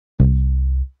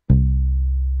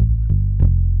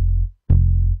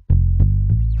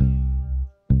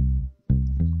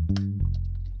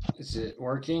Is it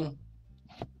working?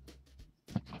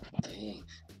 Dang.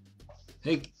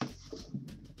 Hey,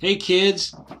 hey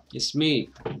kids, it's me,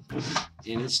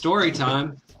 and it's story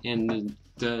time. And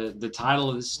the title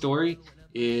of the story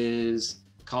is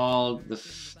called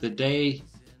the day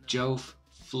Joph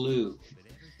flew.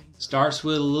 Starts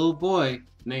with a little boy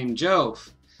named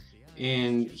Joph,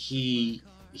 and he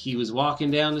was walking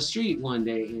down the street one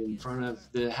day in front of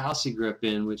the house he grew up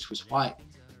in, which was white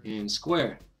and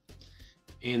square.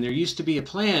 And there used to be a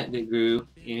plant that grew,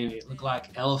 and it looked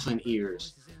like elephant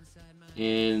ears,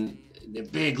 and the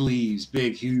big leaves,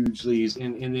 big huge leaves.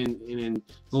 And then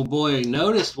little boy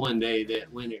noticed one day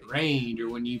that when it rained or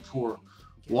when you pour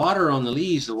water on the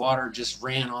leaves, the water just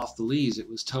ran off the leaves. It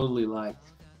was totally like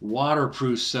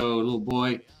waterproof. So little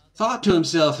boy thought to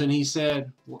himself, and he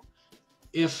said, well,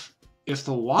 if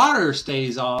the water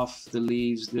stays off the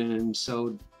leaves, then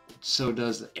so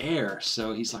does the air.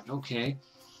 So he's like, okay.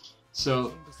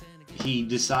 So he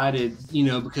decided,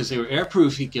 because they were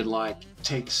airproof, he could like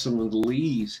take some of the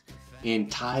leaves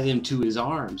and tie them to his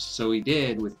arms. So he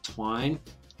did, with twine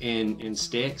and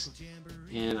sticks.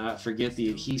 And I forget the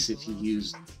adhesive he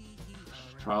used.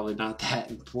 Probably not that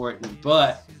important.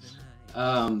 But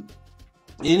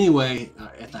anyway,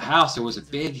 at the house there was a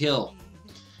big hill.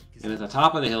 And at the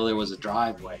top of the hill there was a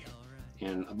driveway.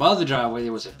 And above the driveway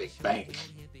there was a big bank.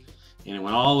 And it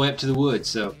went all the way up to the woods.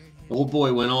 So the old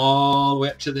boy went all the way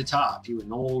up to the top. He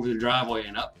went over the driveway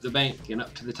and up the bank and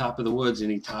up to the top of the woods, and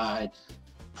he tied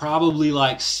probably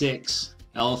like 6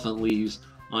 elephant leaves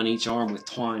on each arm with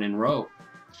twine and rope.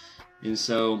 And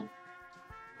so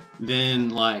then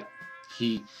like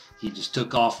he just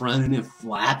took off running and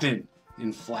flapping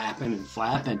and flapping and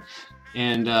flapping.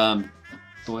 And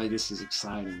boy, this is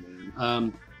exciting,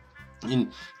 man.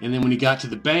 And then when he got to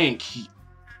the bank, he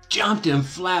jumped and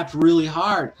flapped really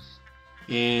hard.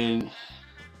 And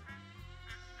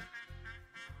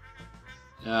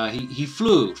he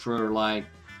flew for like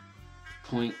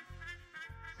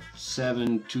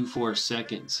 0.724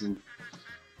 seconds, and